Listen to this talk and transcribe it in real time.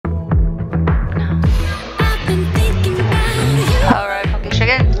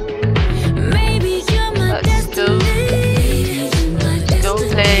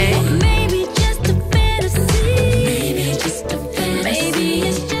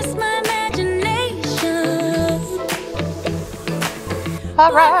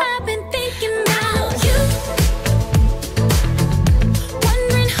Alright. I've been thinking about you.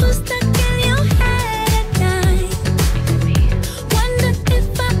 Wondering who's stuck in your head at night. Wonder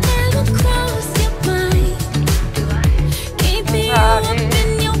if I ever cross your mind. Keeping you up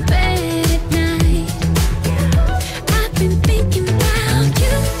in your bed at night. I've been thinking about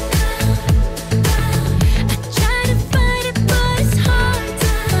you. I try to fight it, but it's hard to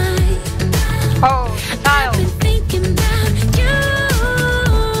fight. Oh, I've been thinking about you.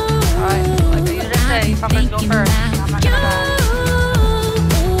 Alright, like I usually say, fuckers go first. I'm not gonna lie.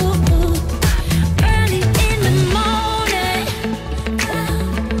 Early in the morning,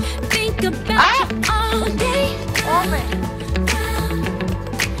 think about you all day.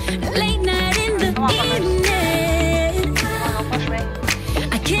 Late night in the evening, Don't push me.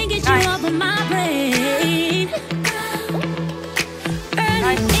 I can't get you off of my brain.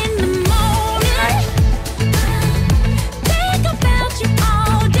 Early in the morning, think about you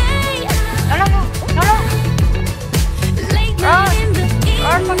all day. No, no, no, no, no. Late night in the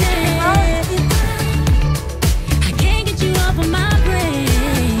fucking evening, I can't get you off of my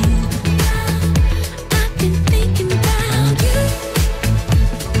brain. I've been thinking about you.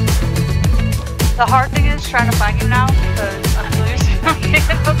 The hard thing is trying to find you now because I'm losing my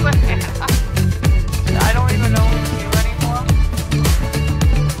I don't even know who you anymore.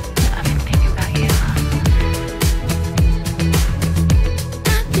 I've been thinking about you.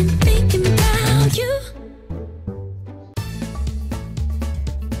 I've been thinking about you.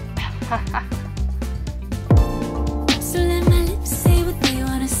 So let my lips say what they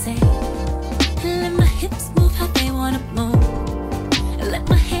wanna say, and let my hips move how they wanna move, and let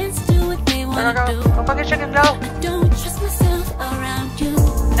my hands do what they wanna Go, do. go, go fucking chicken, go. I don't trust myself around you.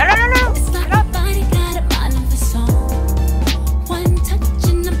 No, no, no, no. It's like Get up. my body got a mind of its own. One touch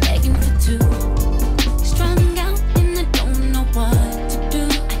and I'm begging for two. Strung out and I don't know what to do.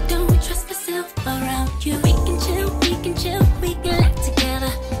 I don't trust myself around you. We can chill, we can chill, we can laugh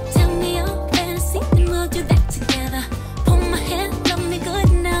together. Tell me your fantasy and we'll do that together. Pull my hair, love me good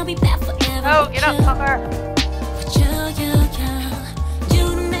and I'll be back forever. Oh, get up, fucker. But you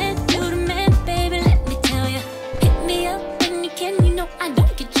the man, baby, let me tell you. Hit me up when you can, you know I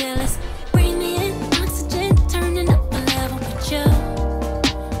don't get jealous. Bring me in, oxygen, turning up a level. But you.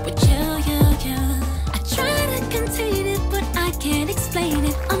 I try to contain it, but I can't explain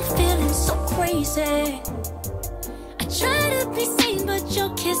it. I'm feeling so crazy. I try to be sane, but your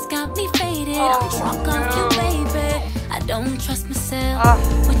kiss got me faded. I'm drunk off you, baby. I don't trust myself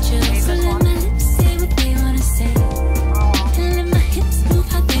with you. So let my lips say what they wanna say, and let my hips move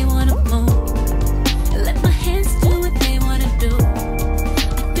how they wanna move, and let my hands do what they wanna do.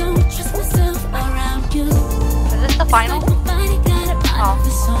 I don't trust myself around you. Is this the final? Like my body got a mind of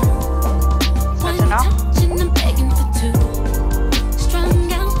its own. That's enough? Touch and I'm begging for two.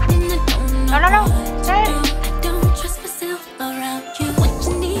 Strung out and I don't know No, no, no. what to Say it. do. I don't trust myself around you. What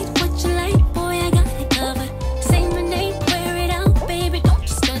you need, what you like, boy, I got it covered. Say my name, wear it out, baby, don't you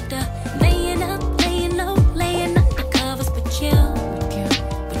stutter. Laying up, laying low, laying under covers. But you.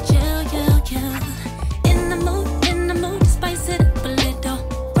 In the mood, spice it up a little.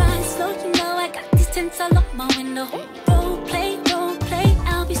 Ride slow, you know I got these tints all up my window. Role play,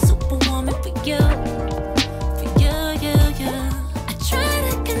 I'll be superwoman for you. I try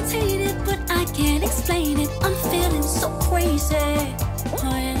to contain it, but I can't explain it. I'm feeling so crazy.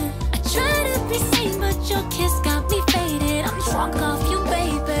 Oh yeah. I try to be sane, but your kiss got me faded. I'm drunk off you,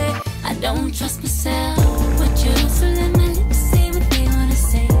 baby. I don't trust myself with you. So let my lips say what they wanna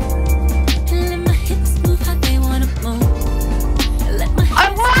say, and let my hips move how they wanna move, and let my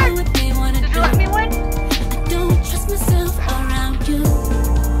hands do what they wanna Did do. you let me win? I don't trust myself around you.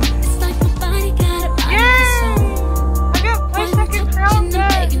 It's like my body got a mind of its own. I got my One second touch round, and I'm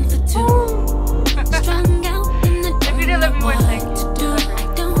guys. begging for two. Strung out and I If you don't didn't let me know win, what thank to do.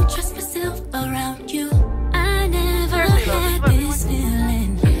 I don't trust myself around you. I never Seriously, love, had let me this win.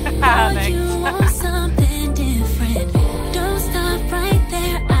 feeling. Oh, Thanks. you want something different. Don't stop right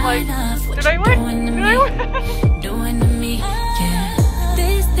there. I Like, love what did I you're win? doing to Did I me. win? Doing to me, yeah.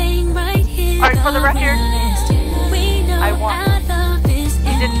 This thing right here. Alright, for the record, we know I won. our love is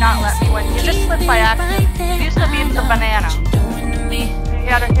You did not let me win. You just slipped by accident. You used to be in the banana. doing to me. You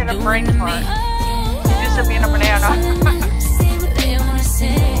had to hit a brain part. You used to be in a banana. Say what they wanna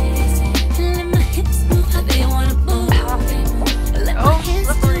say, let my hips move how they wanna move, let my Oh, hands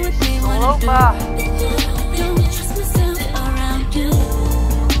do slippery what they wanna do. slope. Don't trust myself around you.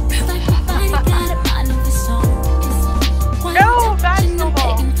 It's like my body got a mind of its own. One No, touch that's and no I'm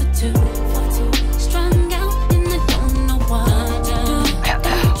ball. begging for two. Strung out and I don't know what to do.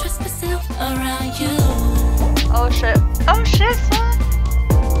 Don't trust myself around you. Oh shit. Oh shit, son.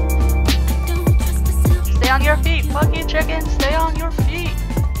 Funky chicken, stay on your feet.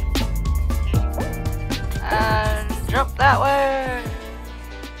 And jump that way.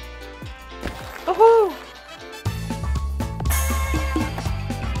 Woohoo!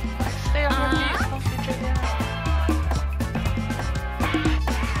 Stay on your feet, funky chicken.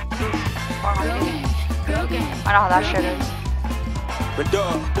 I know how that shit is.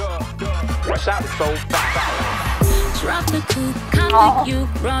 What's up, so Drop the coupe, come with you,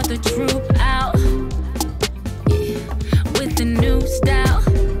 brought the troop out. Yeah, with the new style.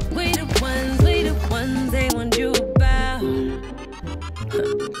 We the ones they want you about.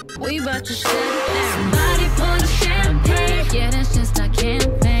 We about to shut it down. Somebody pour the champagne. Yeah, that's just our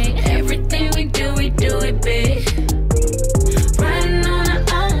campaign. Everything we do it big. Riding on our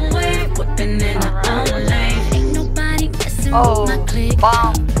own way, whipping in our own lane. Ain't nobody messing with my clique.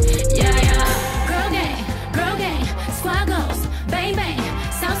 Bomb. Yeah, yeah. Girl gang, squaggles, bang bang,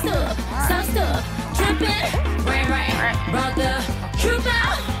 south stub, trippin', rain, brought the troop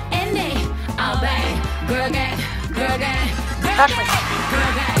out, and they all bang. Girl gang, Touch me.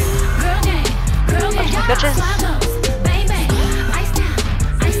 Bitches. squaggles, bang bang, iced out,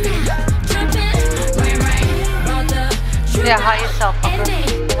 trippin', rain, brought the troop Yeah, out, hide yourself, and fucker.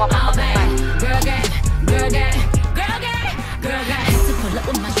 they Walk all up the bang. side. Girl gang. Had to pull up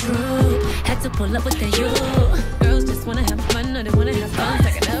with my troop. Had to pull up with the you. Girls just wanna have fun, no, they wanna have fun.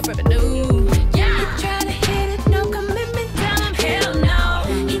 Stacking up revenue. Yeah, he try to hit it, no commitment. Tell him hell no.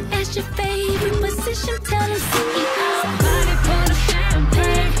 He asked your favorite position, tell him CEO. Somebody pour the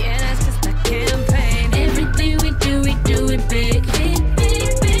champagne. Yeah, that's just a campaign. Everything we do it big.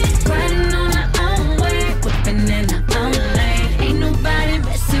 Riding on our own way, whipping in our own lane. Ain't nobody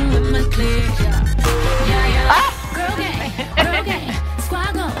messing with my clique. Yeah. Girl gang,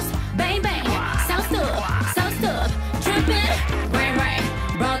 squaggles, bang bang, south stub, trippin', rain,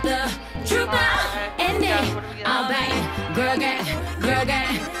 brought the troop out, and they all bang. Girl gang,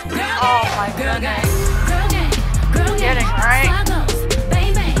 Oh my goodness. Kidding, right? squaggles,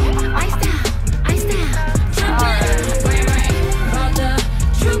 bang bang, iced out, trippin', rain, brought the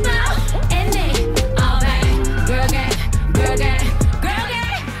troop out, and they all bang. Girl gang.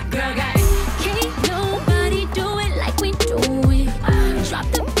 Can't nobody do it like we do it. Drop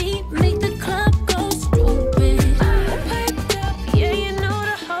the beat, make the club go stupid. Piped up, yeah, you know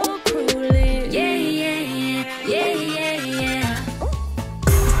the whole crew lit. Yeah.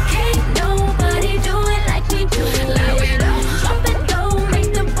 Can't nobody do it like we do it. Drop it low,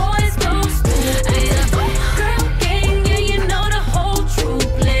 make the boys go stupid. Girl gang, yeah, you know the whole troop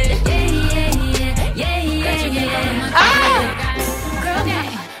lit. Yeah.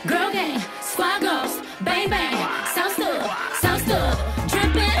 Girl gang, squaggles, bang bang, south stub,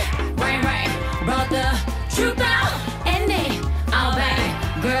 drippin', rain, brought the troop out, and they all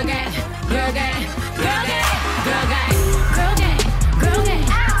bang. Girl gang,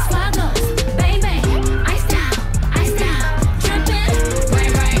 squaggles, bang bang, iced out, drippin',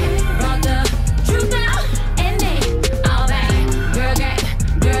 rain, brought the troop out, and they all bang.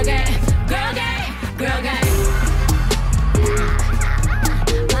 Girl gang.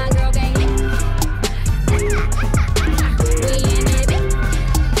 My girl gang lit. We in it, bitch.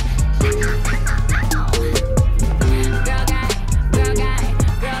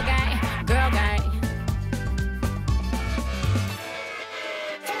 Girl gang.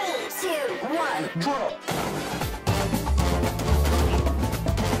 3, 2, 1.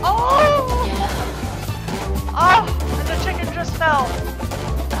 Oh, and the chicken just fell.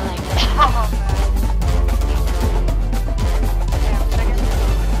 Oh, man. Damn chicken.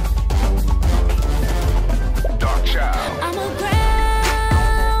 Dark Child? I'm a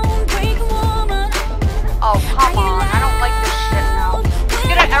groundbreaking woman. Oh, come on. I don't like this shit now.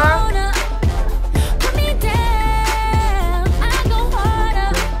 Get an arrow. Put me down, I go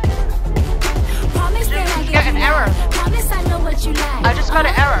harder. Promise that I Get an error. Promise I know what you like. I just got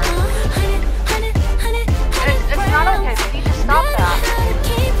an error. It's not okay. We need to stop that.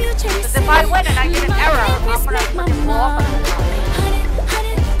 Because if I win and I get an error, I'm gonna freaking blow up on this.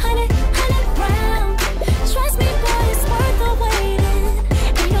 Trust me, boy, it's worth the waiting.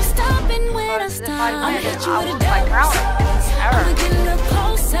 Ain't no stopping when I Because if start. I I'ma win, hit you I with a will like round. It's an I'ma error. get a little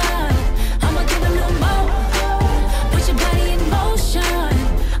closer. I'ma give a little more. Put your body in motion.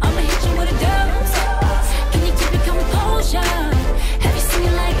 I'ma hit you with a dose. Can you keep your composure? Have you seen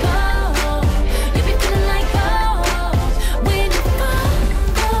it like oh? You be feeling like oh? When you fall,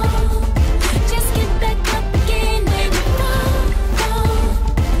 just get back up again. When you fall,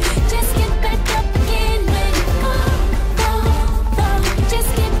 just get back up again. When you fall, just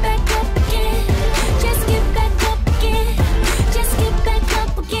get back up again. Just get back up again. Just get back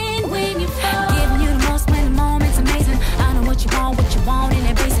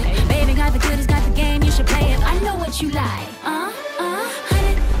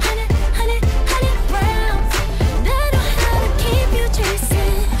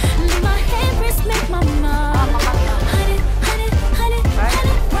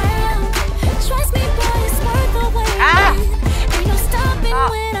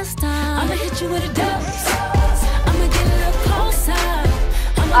did I stop? I'ma hit you with a dose. I'ma get a little closer.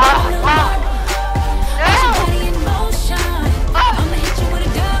 I'ma get a little more. Put your body in motion. I'ma hit you with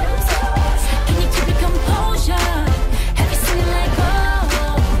a dose. Can you keep your composure? Have you seen it like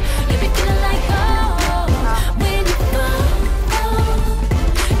oh? You be feeling like oh when you fall.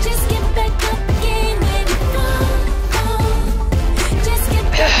 Just get back up again when you fall. Just get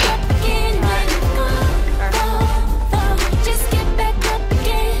back up again when you fall. Just get back up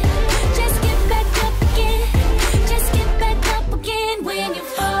again. Just get back up again. Just get back up again when you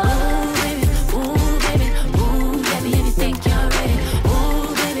fall. Ooh baby, if you think you're ready. Ooh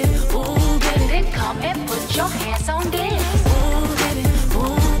baby, Then come and put your hands on this. ooh baby,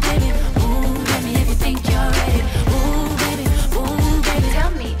 if you think you're ready. Ooh baby.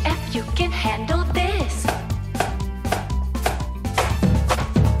 Tell me if you can handle this.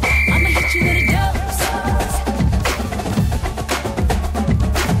 I'ma hit you with a dose.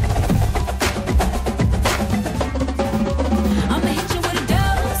 I'ma hit you with a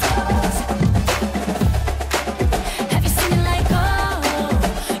dose. Have you seen it like oh?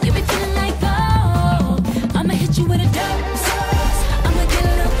 You be feeling like oh? I'ma hit you with a dose. I'ma get a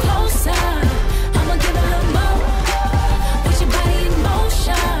little closer. I'ma give a little more. Put your body in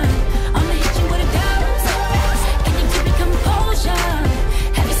motion. I'ma hit you with a dose. Can you keep your composure?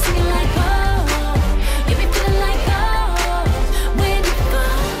 Have you seen it like oh? You be feeling like oh when you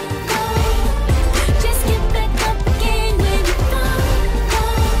fall. Just get back up again when you fall.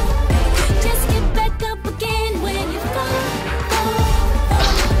 Just get back up again when you fall.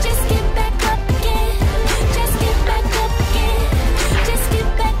 Just get back up again. Just get back up again. Just get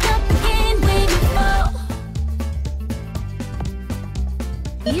back up again when you fall.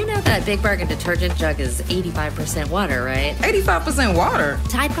 You know that Big Bargain detergent jug is 85% water, right? 85% water.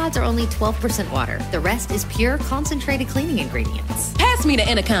 Tide Pods are only 12% water. The rest is pure, concentrated cleaning ingredients. Pass me the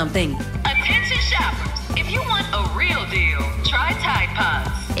intercom thing. Attention shoppers, if you want a real deal, try Tide Pods.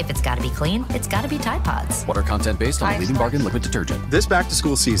 If it's gotta be clean, it's gotta be Tide Pods. Water content based on the leading bargain liquid detergent. This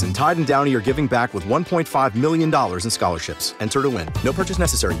back-to-school season, Tide and Downy are giving back with $1.5 million in scholarships. Enter to win. No purchase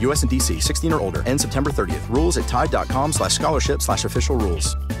necessary. U.S. and D.C. 16 or older. End September 30th. Rules at tide.com/scholarship/official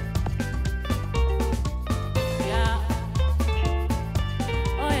rules. Yeah.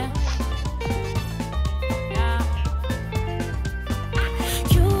 Oh yeah. Yeah.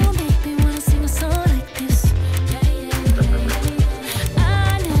 You make me wanna sing a song like this. I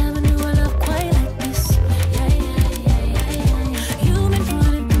never knew I loved quite like this. You've been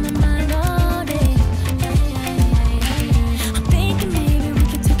running through my mind all day. I'm thinking maybe we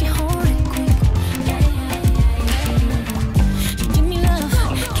can take it home real quick. You give me love,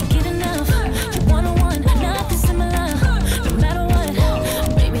 can't get enough. You one-on-one, nothing similar. No matter what,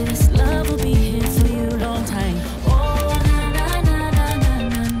 baby, this love will be here for you a long time. Oh, na na na na na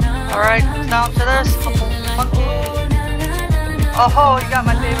na na. Alright, down to this. Monkey. Oh, you got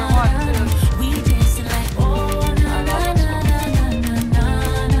my favorite one too. We dancing like oh na na na na na na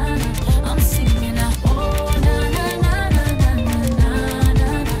na. I'm singing out oh na na na na na na na.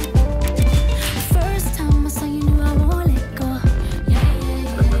 First time I saw you, knew I won't let go.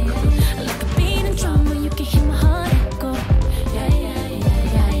 Like a beating drum where you can hear my heart echo.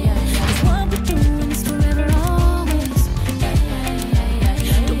 'Cause what we're doing is forever always.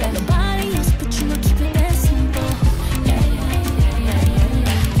 Don't got nobody else but you, I'll keep it that simple.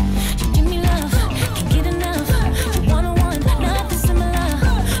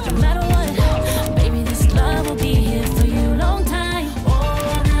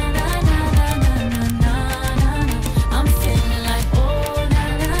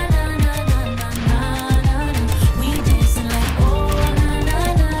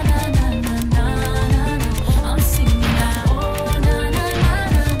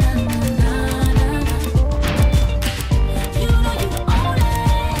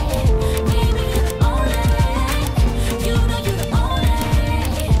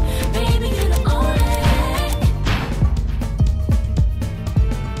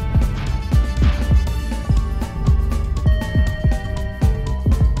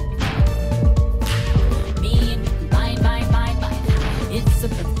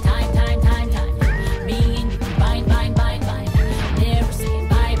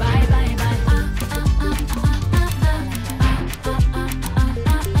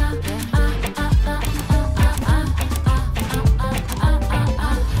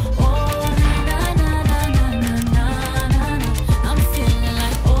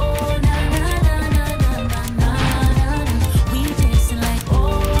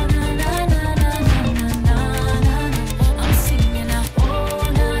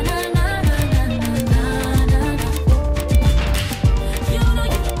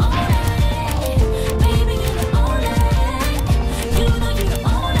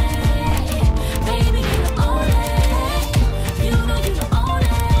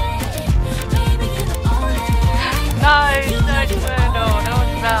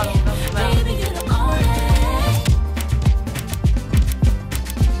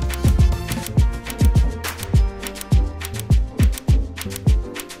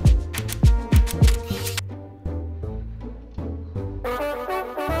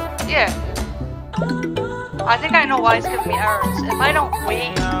 I think I know why it's giving me errors. If I don't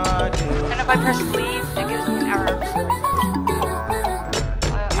wait, and if I press leave, it gives me errors.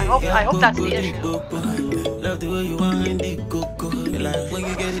 I hope that's the issue. Love the way you wind it, coco. Like when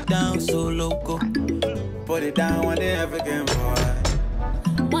you get it down so loco. Put it down when they ever get boy.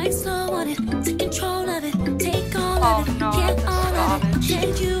 Wine slow on it, take control of it, take all of it, get all of it.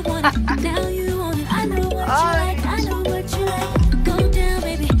 Said you want it, now you want it. I know what you like, I know what you like. Go down,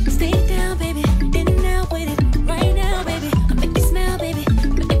 baby, stay down, baby. In and out with it, right now, baby. I make you smile, baby,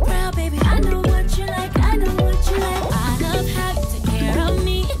 make you proud, baby. I know what you like, I know what you like. I love how you take care of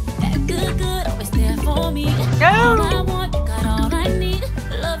me. That good, always there for me. All I want, got all I need.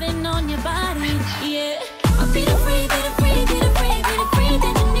 Loving on your body, yeah. I'll be the free, be the free, be the free, be the free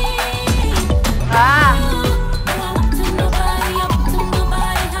that you need. I want to nobody, I want to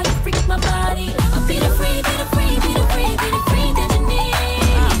nobody. How you freak my body. I'll be the free, be the free, be the free, be the free that you need.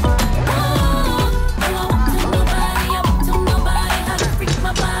 I want to nobody, I want to nobody. How you freak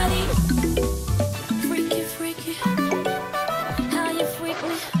my body. Freaky, freaky. How you freak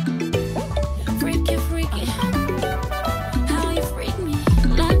me. Freaky, freaky. How you freak me.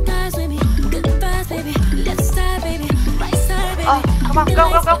 Like eyes with me. Good vibes, baby. Left side, baby. Right side, baby. Oh, come on, go.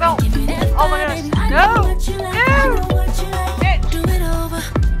 Oh my goodness. No! Do it over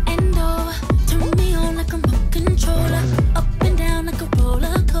and over. Turn me on like a remote controller. Up and down like a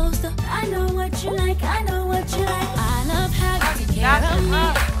roller coaster. I know what you like, I know what you like. I love how you take care of me.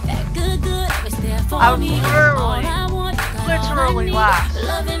 That good, always there for me. All I want, Literally last.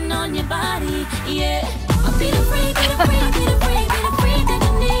 loving on your body, yeah. I'll be the free, be the free, be the free, be the free that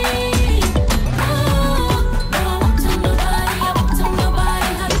you need. Oh, no, I want to nobody, I want to nobody.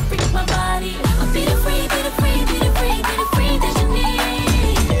 How you freak my body. I'll be the free, be the free, be the free, be the free that you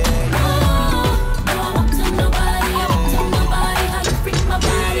need. Oh, no, I want to nobody, I want to nobody. How you freak my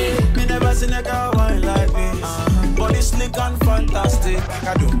body. Me never seen a girl wine like this. Body slick and fantastic.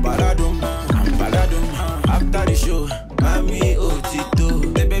 Badadum, badadum. After the show, Mami Otito.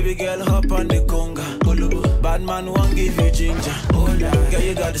 The baby girl hop on the conga. Bad man won't give you ginger. Girl,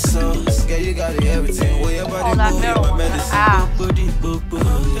 you got the sauce. Girl, you got everything. Where your body move, my medicine. Body,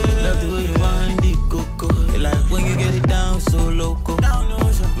 love the way you wind it, coco. Like when you get it down so loco.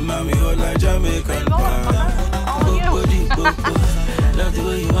 Mami, hold like Jamaican pan. Body, love the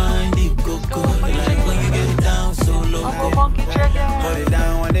way you wind it, coco. Like when you get it down so loco. Put it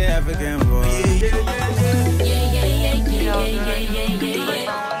down when they African boy.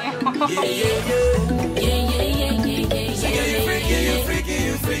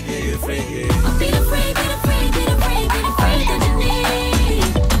 You freaky. I'll be the free, be the free, be the free, be the free that you need.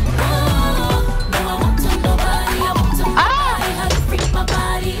 Oh, no, I want to nobody, I want to nobody. How you freak my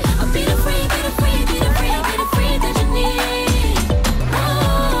body. I'll be the free, be the free, be the free, be the free that you need. Oh,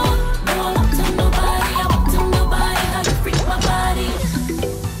 no, I want to nobody, I want to nobody. How you freak my body.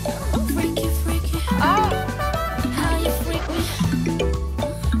 Freaky, freaky. How you freak me.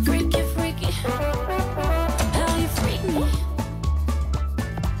 Freaky, freaky. How you freak me.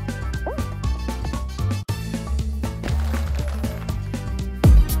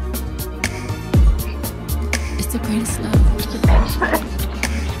 It's the greatest love.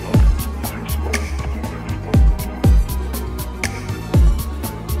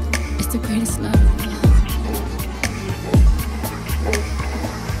 It's the greatest love.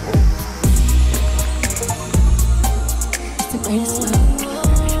 It's the greatest love.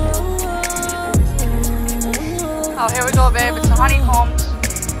 Oh, here we go, babe. It's the honeycombs.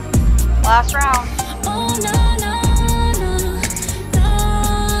 Last round. Oh no, no, no, no,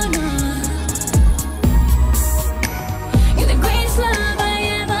 no. You're the greatest love I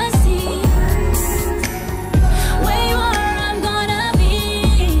ever seen. Where you are, I'm gonna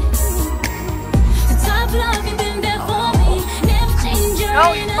be. The top love, you've been there for me. Never change your No,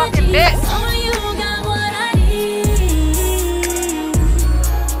 you fucking bitch. only you got what I need.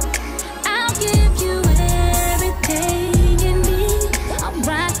 I'll give you everything in me. I'm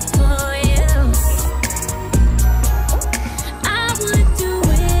right for you. I would do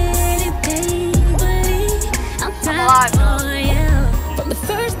anything, believe I'll die for you. From the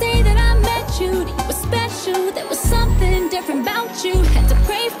first day that I met you, you were special. There was something different about you. Had to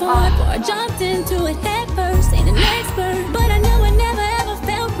pray for it before I jumped into it head first. Ain't an expert, but I know I never ever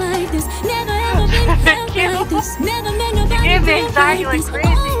felt like this. Never ever been felt like this. Never met nobody gave me felt anxiety like like this.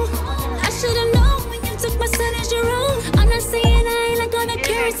 crazy. Oh, I should've known when you took my son as your own. I'm not saying I ain't like gonna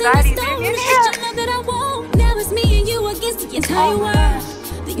carry some anxiety, stones. dude. But you know that I won't. Now it's me and you against the entire world.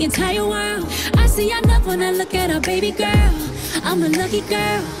 The entire world. I see enough when I look at our baby girl. I'm a lucky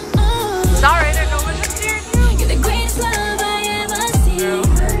girl. Oh, Sorry, I didn't know it was just here. you're the greatest love I ever seen.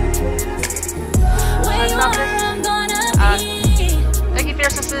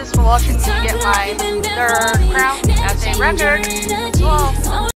 watching me get my third crown as a record. Well,